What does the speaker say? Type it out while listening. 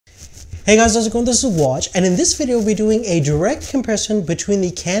Hey guys, how's it going? This is Watch, and in this video we'll be doing a direct comparison between the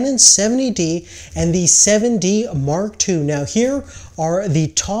Canon 70D and the 7D Mark II. Now here are the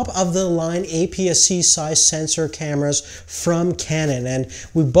top of the line APS-C size sensor cameras from Canon, and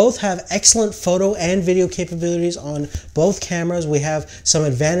we both have excellent photo and video capabilities on both cameras. We have some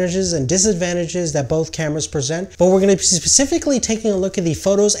advantages and disadvantages that both cameras present, but we're going to be specifically taking a look at the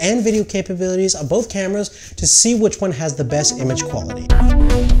photos and video capabilities of both cameras to see which one has the best image quality.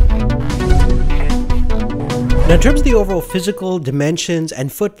 Now, in terms of the overall physical dimensions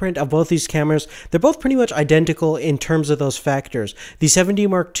and footprint of both these cameras, they're both pretty much identical in terms of those factors. The 7D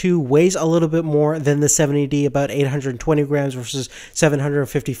Mark II weighs a little bit more than the 70D, about 820 grams versus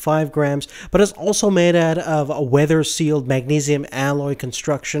 755 grams, but it's also made out of a weather-sealed magnesium alloy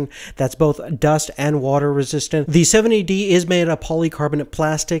construction that's both dust and water resistant. The 70D is made of polycarbonate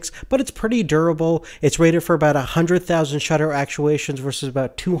plastics, but it's pretty durable. It's rated for about 100,000 shutter actuations versus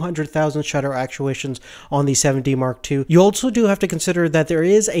about 200,000 shutter actuations on the 7D Mark II. You also do have to consider that there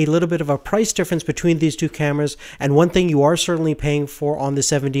is a little bit of a price difference between these two cameras, and one thing you are certainly paying for on the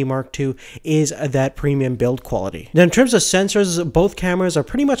 7D Mark II is that premium build quality. Now, in terms of sensors, both cameras are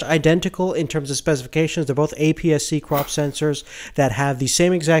pretty much identical in terms of specifications. They're both APS-C crop sensors that have the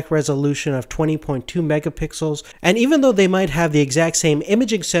same exact resolution of 20.2 megapixels, and even though they might have the exact same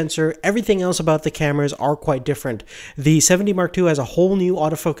imaging sensor, everything else about the cameras are quite different. The 7D Mark II has a whole new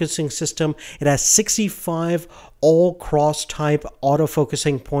autofocusing system. It has 65 all cross type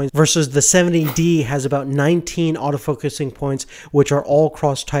autofocusing points versus the 70D has about 19 autofocusing points, which are all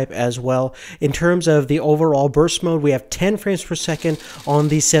cross type as well. In terms of the overall burst mode, we have 10 frames per second on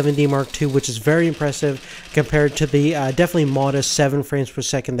the 7D Mark II, which is very impressive compared to the definitely modest 7 frames per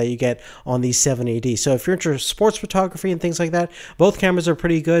second that you get on the 70D. So if you're into sports photography and things like that, both cameras are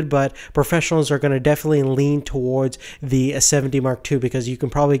pretty good, but professionals are going to definitely lean towards the 70D Mark II because you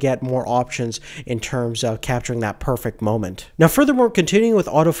can probably get more options in terms of capturing that perfect moment. Now, furthermore, continuing with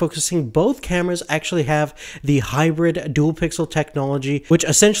autofocusing, both cameras actually have the hybrid dual pixel technology, which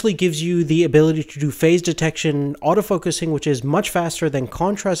essentially gives you the ability to do phase detection autofocusing, which is much faster than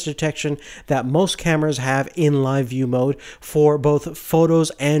contrast detection that most cameras have in live view mode for both photos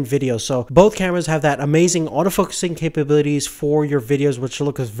and video. So both cameras have that amazing autofocusing capabilities for your videos, which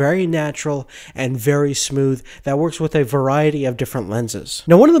looks very natural and very smooth, that works with a variety of different lenses.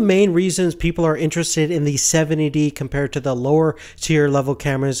 Now, one of the main reasons people are interested in the 70D compared to the lower tier level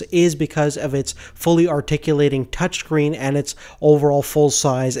cameras is because of its fully articulating touchscreen and its overall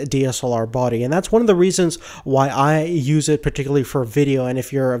full-size DSLR body, and that's one of the reasons why I use it particularly for video. And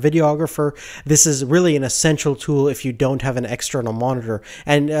if you're a videographer, this is really an essential tool if you don't have an external monitor.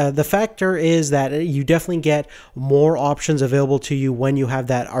 And the factor is that you definitely get more options available to you when you have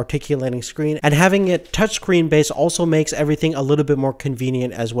that articulating screen, and having it touchscreen based also makes everything a little bit more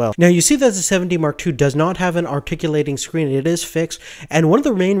convenient as well. Now, you see that the 7D Mark II does not have an articulating screen. It is fixed, and one of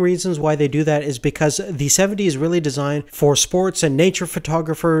the main reasons why they do that is because the 70 is really designed for sports and nature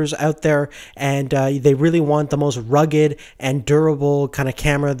photographers out there, and they really want the most rugged and durable kind of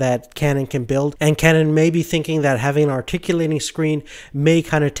camera that Canon can build. And Canon may be thinking that having an articulating screen may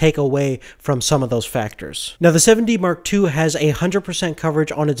kind of take away from some of those factors. Now, the 7D Mark II has 100%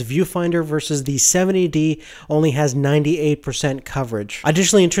 coverage on its viewfinder versus the 70D only has 98% coverage.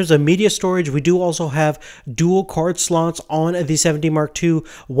 Additionally, in terms of media storage, we do also have dual card slots on the 7D Mark II,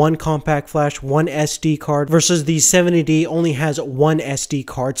 one compact flash, one SD card, versus the 70D only has one SD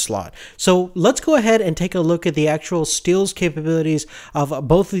card slot. So let's go ahead and take a look at the actual stills capabilities of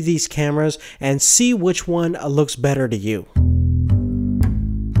both of these cameras and see which one looks better to you.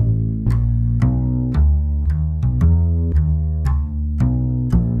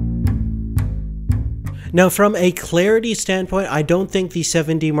 Now, from a clarity standpoint, I don't think the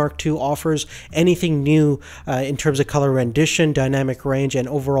 7D Mark II offers anything new in terms of color rendition, dynamic range, and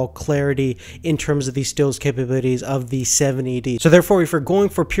overall clarity in terms of the stills capabilities of the 70D. So therefore, if you're going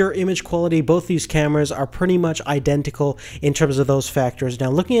for pure image quality, both these cameras are pretty much identical in terms of those factors. Now,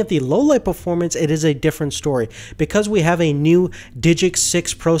 looking at the low light performance, it is a different story. Because we have a new Digic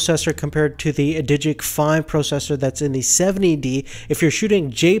 6 processor compared to the Digic 5 processor that's in the 70D, if you're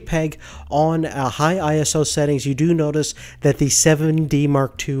shooting JPEG on a high ISO settings, you do notice that the 7D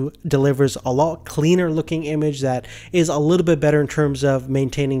Mark II delivers a lot cleaner looking image that is a little bit better in terms of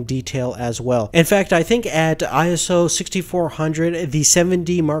maintaining detail as well. In fact, I think at ISO 6400, the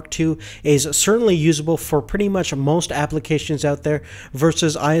 7D Mark II is certainly usable for pretty much most applications out there,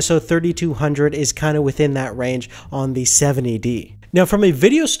 versus ISO 3200 is kind of within that range on the 70D. Now, from a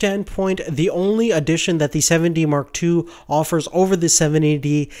video standpoint, the only addition that the 7D Mark II offers over the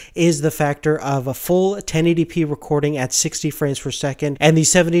 70D is the factor of a full 1080p recording at 60 frames per second, and the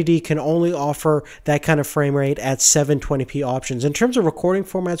 70D can only offer that kind of frame rate at 720p options. In terms of recording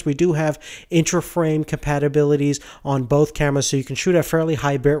formats, we do have intra-frame compatibilities on both cameras, so you can shoot at fairly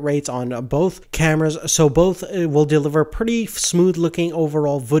high bit rates on both cameras, so both will deliver pretty smooth looking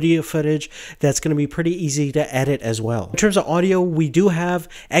overall video footage that's going to be pretty easy to edit as well. In terms of audio, we do have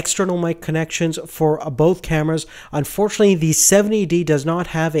external mic connections for both cameras. Unfortunately, the 70D does not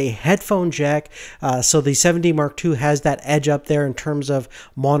have a headphone jack, so the 70D Mark II has that edge up there in terms of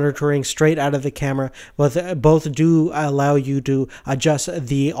monitoring straight out of the camera, but both do allow you to adjust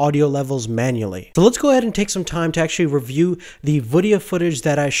the audio levels manually. So let's go ahead and take some time to actually review the video footage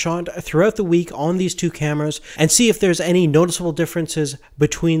that I shot throughout the week on these two cameras and see if there's any noticeable differences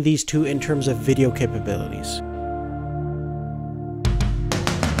between these two in terms of video capabilities.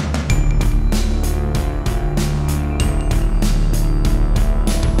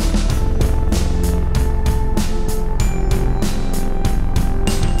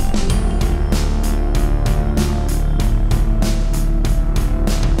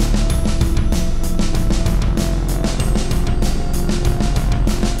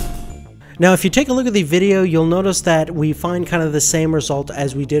 Now, if you take a look at the video, you'll notice that we find kind of the same result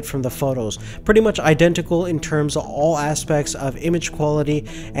as we did from the photos. Pretty much identical in terms of all aspects of image quality,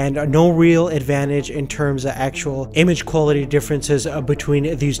 and no real advantage in terms of actual image quality differences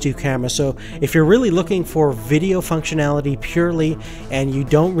between these two cameras. So if you're really looking for video functionality purely and you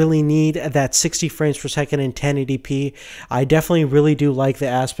don't really need that 60 frames per second in 1080p, I definitely really do like the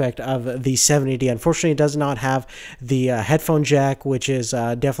aspect of the 70D. Unfortunately, it does not have the headphone jack, which is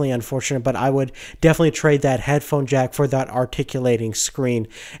definitely unfortunate, but I would definitely trade that headphone jack for that articulating screen.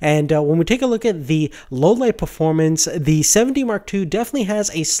 And when we take a look at the low light performance, the 70D Mark II definitely has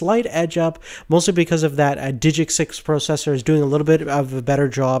a slight edge up, mostly because of that Digic 6 processor is doing a little bit of a better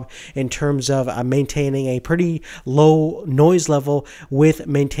job in terms of maintaining a pretty low noise level with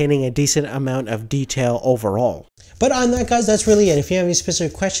maintaining a decent amount of detail overall. But on that, guys, that's really it. If you have any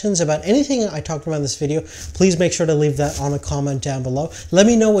specific questions about anything I talked about in this video, please make sure to leave that on a comment down below. Let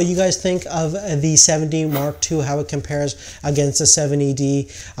me know what you guys think of the 70D Mark II, how it compares against the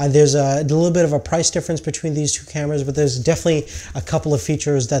 70D. There's a little bit of a price difference between these two cameras, but there's definitely a couple of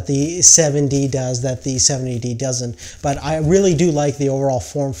features that the 7D does that the 70D doesn't. But I really do like the overall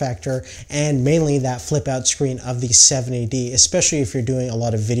form factor and mainly that flip out screen of the 70D, especially if you're doing a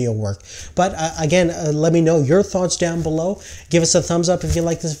lot of video work. But again, let me know your thoughts down below. Give us a thumbs up if you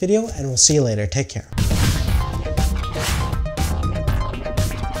like this video, and we'll see you later. Take care.